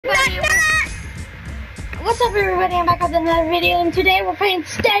What's up, everybody? I'm back with another video, and today we're playing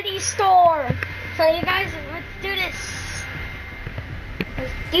Steady Store. So, you guys, let's do this.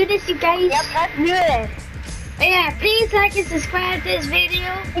 Let's do this, you guys. Yep, let's do this. But yeah, please like and subscribe to this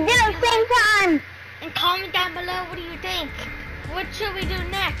video. We did it at the same time. And comment down below, what do you think? What should we do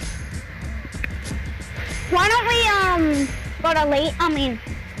next? Why don't we go to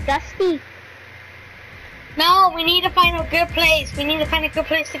Dusty? No, we need to find a good place. We need to find a good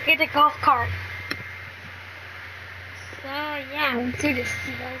place to get a golf cart. So yeah, let's do this,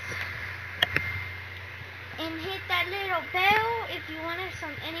 you guys. And hit that little bell if you want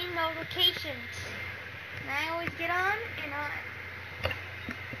any notifications. And I always get on and on.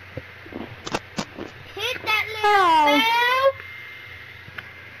 Hit that little bell.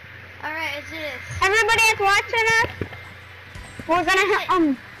 Alright, let's do this. Everybody that's watching us, we're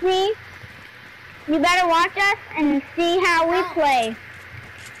gonna see. You better watch us and see how we play.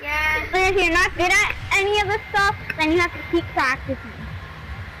 Yeah. But if you're not good at any of the stuff, then you have to keep practicing.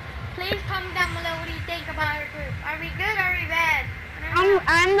 Please comment down below what do you think about our group. Are we good or are we bad?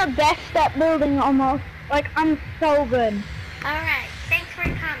 I'm the best at building almost. Like, I'm so good. Alright, thanks for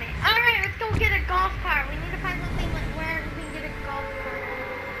your comment. Alright, let's go get a golf cart. We need to find something where we can get a golf cart.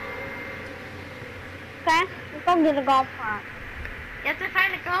 Okay? Let's go get a golf cart. You have to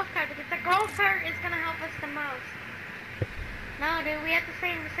find a golf cart because the golf cart is going to help us the most. No, dude, we have to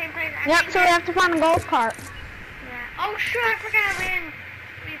stay in the same place. Yep, so we have to find a golf cart. Yeah. Oh, sure, I forgot when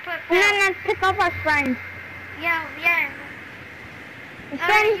we put And then let's pick up our friends. Yeah. The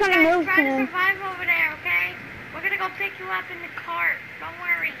friend's gonna move try to soon. survive over there, okay? We're gonna go pick you up in the cart. Don't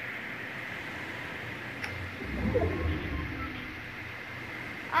worry.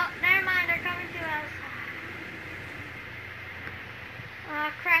 Oh, never mind. They're coming to us.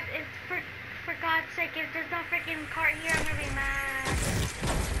 Oh, crap. It's for God's sake, if there's no freaking cart here, I'm gonna be mad.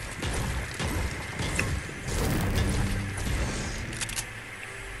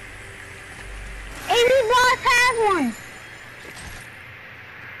 AB Boss has one.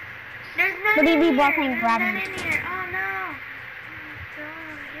 There's none But in AB here. Boss ain't There's grabbing none it. in here. Oh, no. Go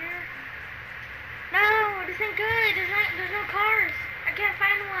here. No, this ain't good. There's no cars. I can't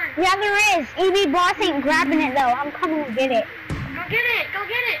find one. Yeah, there is. AB Boss ain't grabbing it though. I'm coming to get it. Go get it. Go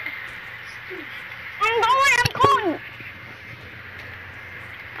get it. I'm going.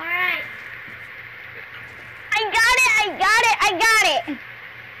 Alright. I got it.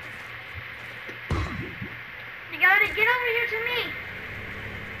 You got it. Get over here to me.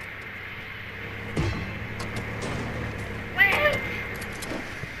 Wait.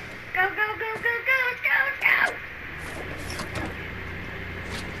 Go. Let's go.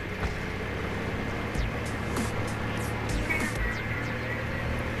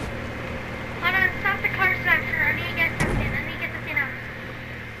 Hold on. Stop the car structure. I need to get something. Out.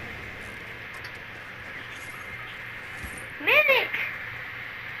 Medic!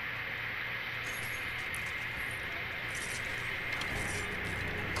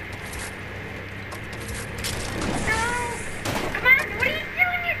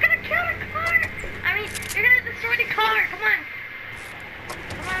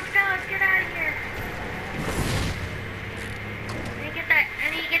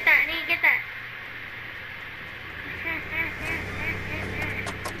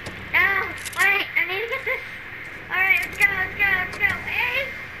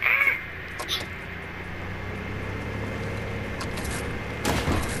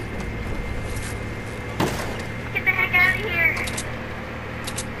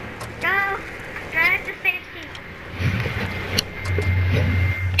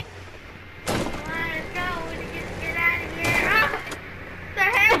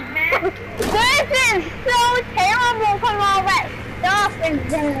 In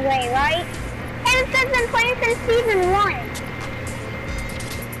the way, right? And this has been playing since season 1.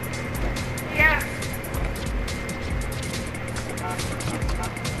 Yeah.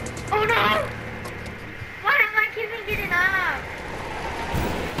 Oh no! Why am I keeping getting up?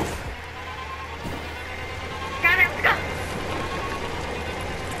 Got it, let's go!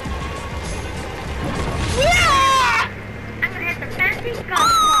 Yeah! I'm gonna hit the fancy golf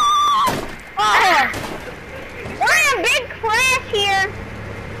ball. Oh! We're in a big crash here.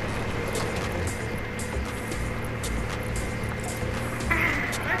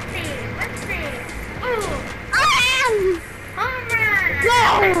 Let's see. Ooh! I am! Home run! No!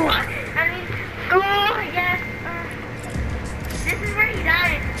 I mean,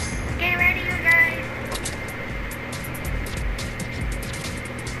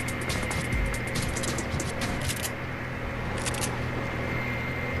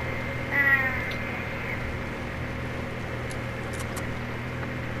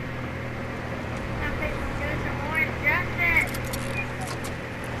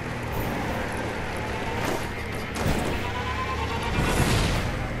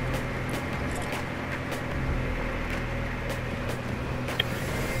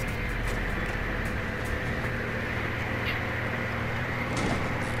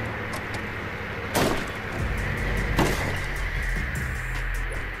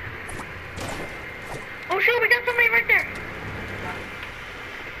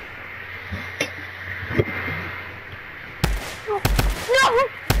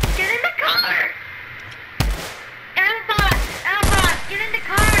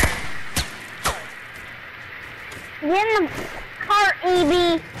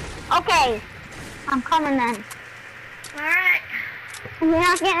 Okay, I'm coming then. Alright. If you're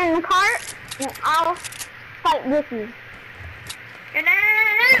not getting in the cart, then I'll fight with you. Good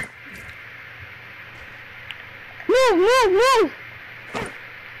night. Move!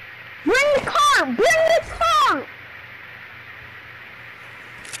 Bring the car! Bring the car!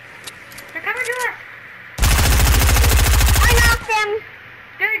 They're coming to us. I knocked him!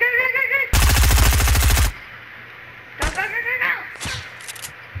 Good. Go.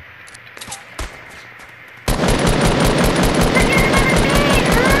 Forget about me,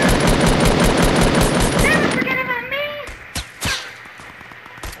 huh? Never forget about me.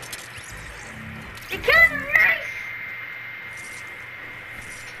 You killed him, nice.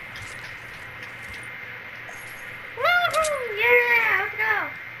 Woohoo! Yeah, let's go.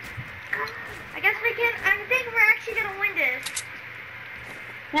 I guess we can. I think we're actually gonna win this.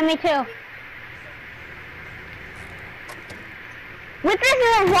 Yeah, me too. With this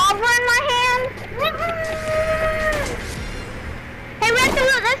revolver in my hand? Woohoo! Hey, we have to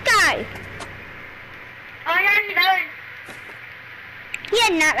loot this guy. Oh yeah, he died. He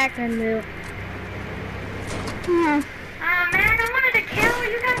had not that good loot. Oh man, I wanted to kill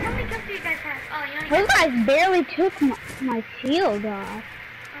you guys. How many kills do you guys have? Oh, you only Those got... guys barely took my shield off.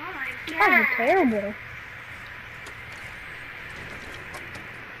 Oh my Those guys are god. terrible.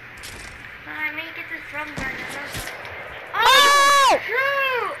 Let me get this drum gun. Oh!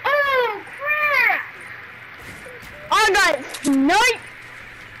 True! Oh crap! I got sniped!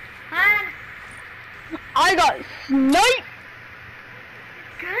 Man, I got sniped!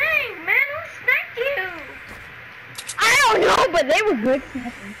 dang, man, who sniped you? I don't know, but they were good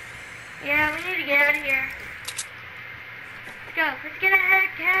snipers. Yeah, we need to get out of here. Let's go. Let's get the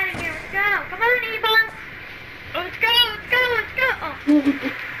heck out of here. Let's go. Come on, Ebon. Oh, let's go. Oh.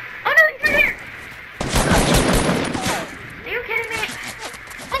 Oh no, he's right here. Are you kidding me?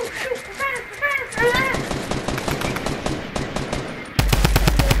 Oh shoot, we're fast.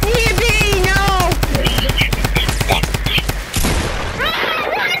 TB, no!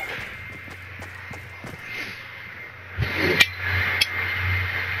 What?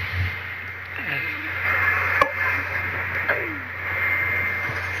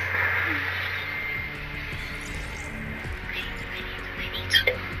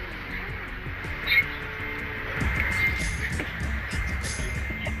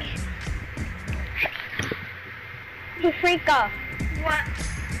 Freaka, What?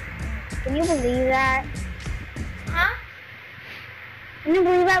 can you believe that? Huh? Can you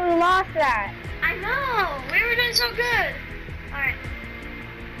believe that we lost that? I know. We were doing so good. All right.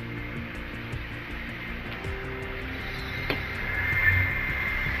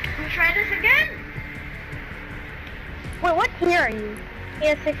 We'll try this again. Wait, what tier are you?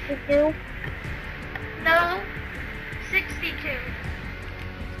 Tier 62? No. 62.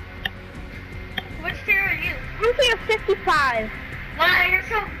 Which tier are you? I'm tier 55. Wow, you're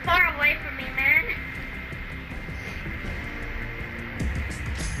so far away from me, man.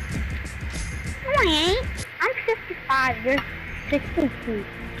 No, I ain't. I'm 55. You're 62.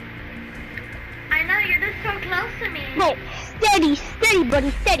 I know, you're just so close to me. Hey, steady,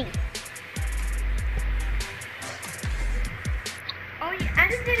 buddy, steady. Oh, yeah, I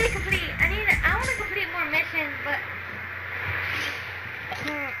just need to complete, I want to complete more missions, but...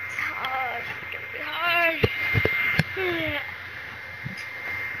 It's hard. It's gonna be hard.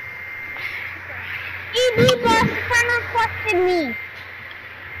 EB boss friend requested me.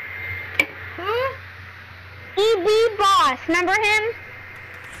 Who? EB boss, remember him?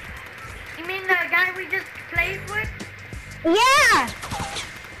 You mean the guy we just played with? Yeah,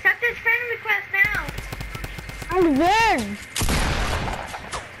 Accept his friend request now. I'm in.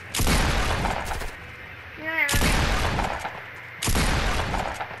 Yeah,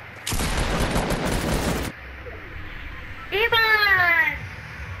 Ebos!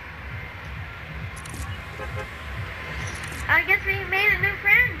 I guess we made a new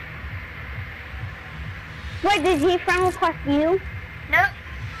friend. Wait, did he friend request you? Nope.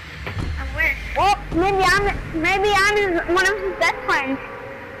 I wish. Well, maybe I'm one of his best friends.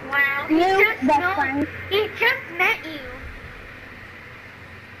 Wow. New best friend. He just met you.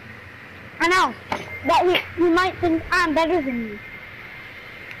 I know, but he might think I'm better than you.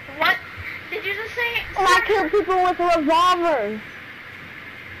 What? Did you just say? And I kill people with revolvers.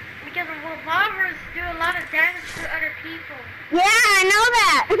 Because revolvers do a lot of damage to other people. Yeah, I know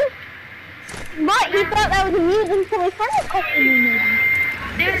that. But he thought that was amusing, so he friend requested me maybe.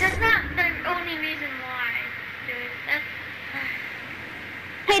 Dude, that's not the only reason why. Dude, that's...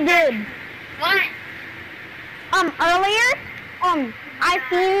 Hey, dude. What? Earlier, I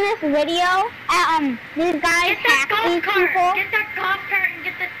seen this video at, these guys Get that hack these golf cart. people. Get that golf cart and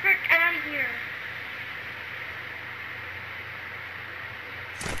get the frick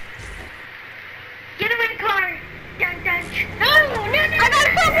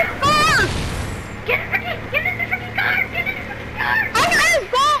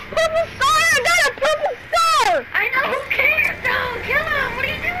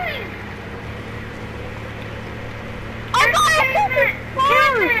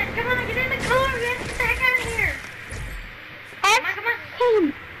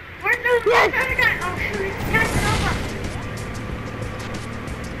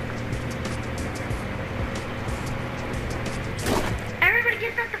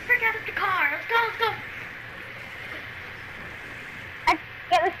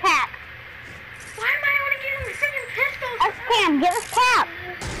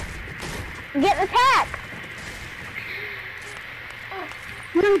Get the tack. Oh,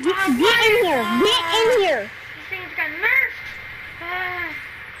 No, get in here. Get in here. this thing's got nerfed.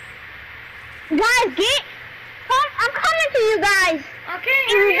 Guys, get. I'm coming to you guys. Okay,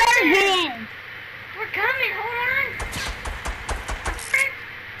 You hurry up better then. get in. We're coming, hold on. Frick.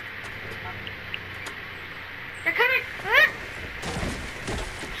 They're coming.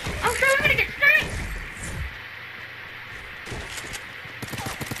 Oh, so I'm gonna get sniped.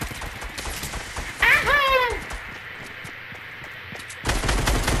 Ow!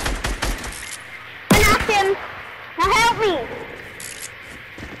 I knocked him. Now help me.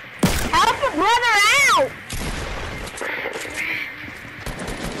 Help your brother out.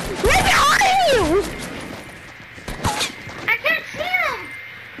 Where's behind you? I can't see him.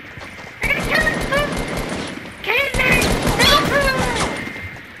 They're gonna kill us both. Candyman, no!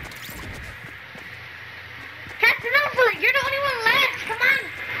 Casanova, you're the only one left. Come on.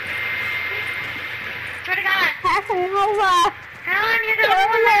 Swear to God. Casanova. Come on, you're the only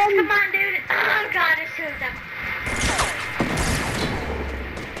one left. Come on, dude. Oh, God, I should have.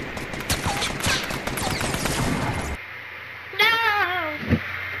 No!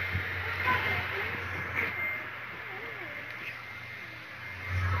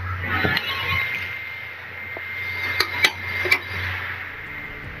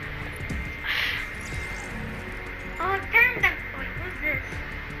 Oh, Panda. Wait, who's this?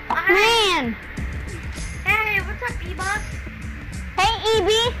 Oh, hi. Man. Hey, what's up, E-Boss? Hey, EB.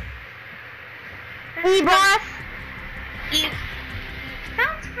 E-Boss.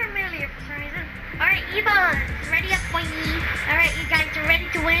 Sounds familiar for some reason. Alright, E-Boss, ready up, boy. Alright, you guys are ready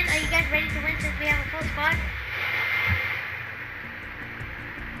to win? Are you guys ready to win since we have a full squad?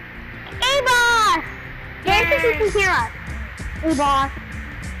 E-Boss. Yes, if you can hear us. E-Boss.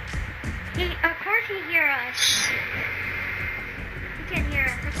 Of course he hear us. He can hear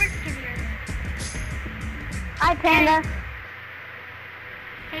us. Of course he can hear us. Hi, Panda.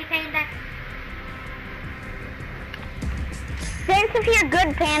 Hey, Panda. Thanks if you're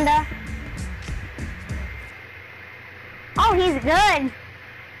good, Panda. Oh, he's good.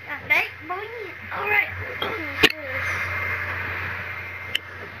 Thank boy. Alright.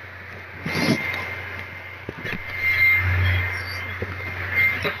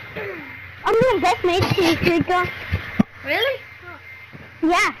 I'm the best mate to you, Rika. Really?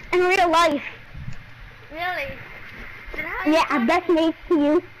 Yeah, in real life. Really? Then how Yeah, you I'm best mate to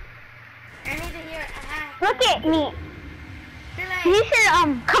you. I need to hear. Look at me. Did I? You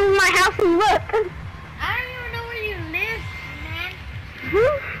should come to my house and look. I don't even know where you live, man.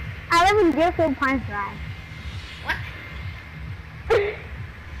 I live in Deerfield Pines Drive. What?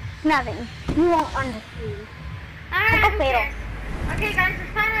 Nothing. You won't understand. Alright, Like a who fatal. cares? Okay, guys,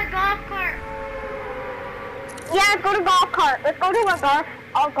 let's find a golf cart. Yeah, let's go to golf cart. Let's go to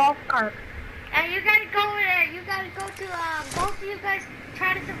a golf cart. You gotta go over there. You gotta go to, both of you guys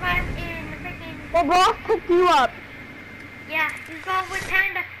try to survive in the freaking... We'll both pick you up. Yeah, you go with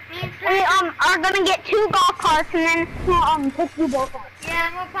Panda. Me and We Slash. are gonna get 2 golf carts and then we'll pick you both up.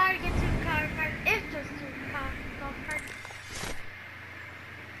 Yeah, we'll probably get 2 golf carts. If there's 2 golf carts.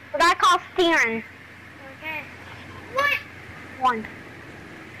 The guy called steering. Okay. What? 1.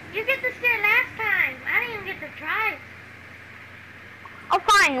 You get to steer last time. I didn't even get to drive. Oh,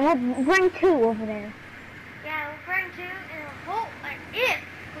 fine. We'll bring 2 over there. Yeah, we'll bring 2 in a whole, if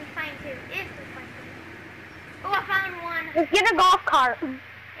we find 2. If we find 2. Oh, I found 1. Let's get a golf cart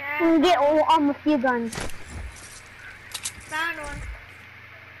Yeah, and get a few guns. found 1.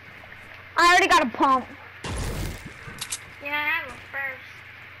 I already got a pump. Yeah, I have a first.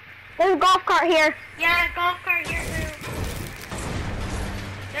 There's a golf cart here. Yeah, golf cart here too.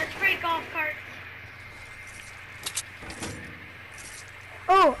 There's 3 golf carts.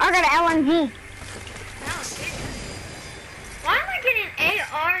 Oh, I got an LMG. Oh, shit. Why am I getting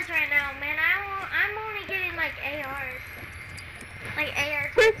ARs right now, man? I'm only getting like ARs. Like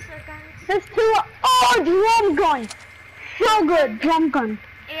AR guns. There's 2. Oh, drum gun. So good, drum gun.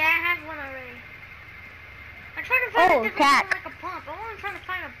 Yeah, I have one already. I'm trying to find Oh, a different tack. one, like a pump. I'm only trying to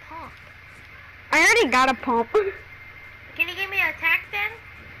find a pump. I already got a pump. Can you give me a tack then?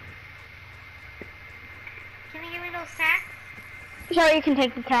 Can you give me those tacks? Sure, you can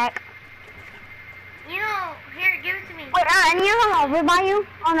take the tack. You know, here, give it to me. Wait, are any of them over by you?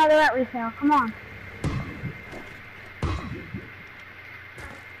 Oh no, they're at retail. Come on.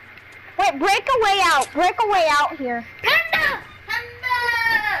 Wait, break a way out. Break a way out here. Panda!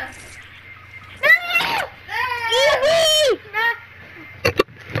 Panda! No! Easy! No!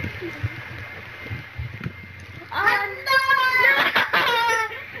 Panda! No!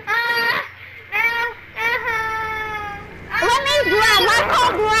 No! Let me drive. I'm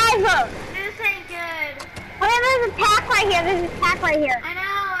called driver. Dude, there's a pack right here. I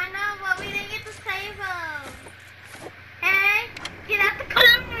know, but we didn't get to save him. Hey, get out the car,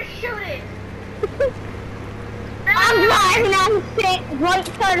 I'm gonna shoot it. No. I'm driving on the right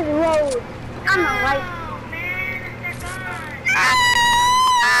side of the road. On the right. Oh, man, they're gone. Ah!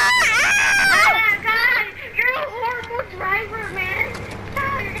 Oh my god, you're a horrible driver, man.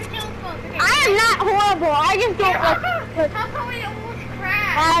 Stop, you're gonna kill folks. Okay, I am not horrible. I just don't like. how come we almost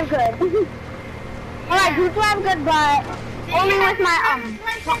crashed? Drive good. Alright, you drive good, but only with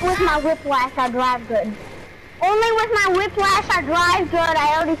my whiplash I drive good. Only with my whiplash I drive good.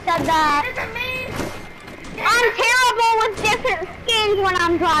 I already said that. Doesn't mean. I'm terrible with different skins when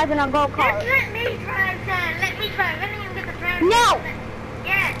I'm driving a go-kart. Just let me drive, son. Let me drive. Let me even get the drive. No.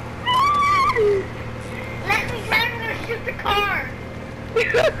 Yes. Let me drive. I'm gonna shoot the car.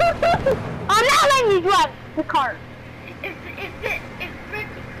 I'm not letting you drive the car.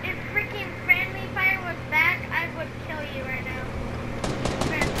 If freaking friendly fire was back, I would kill you right now.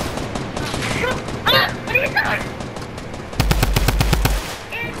 What are you doing?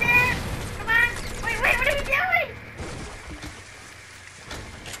 In there. Come on. Wait, what are you doing?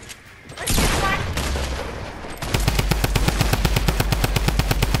 Let's just watch.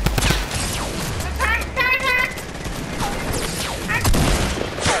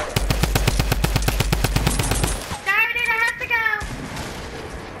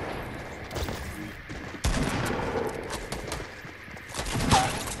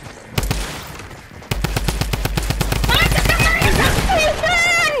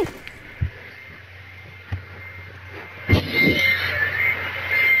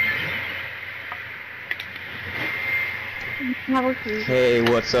 Hey,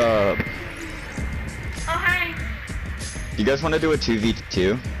 what's up? Oh, hi. You guys want to do a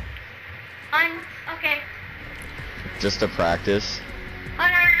 2v2? Okay. Just to practice?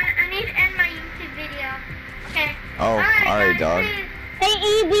 Hold on, I need to end my YouTube video. Okay. Oh, alright, dog. Please.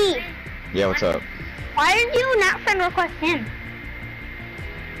 Hey, EB. Yeah, what's up? Why did you not friend request him?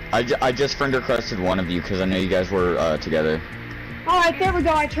 I just friend requested one of you because I know you guys were together. Alright, there we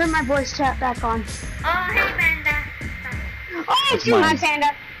go. I turned my voice chat back on. Oh, hey, Panda. Oh, That's it's you, my mine.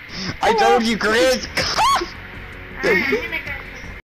 panda. I told you, Chris! I'm gonna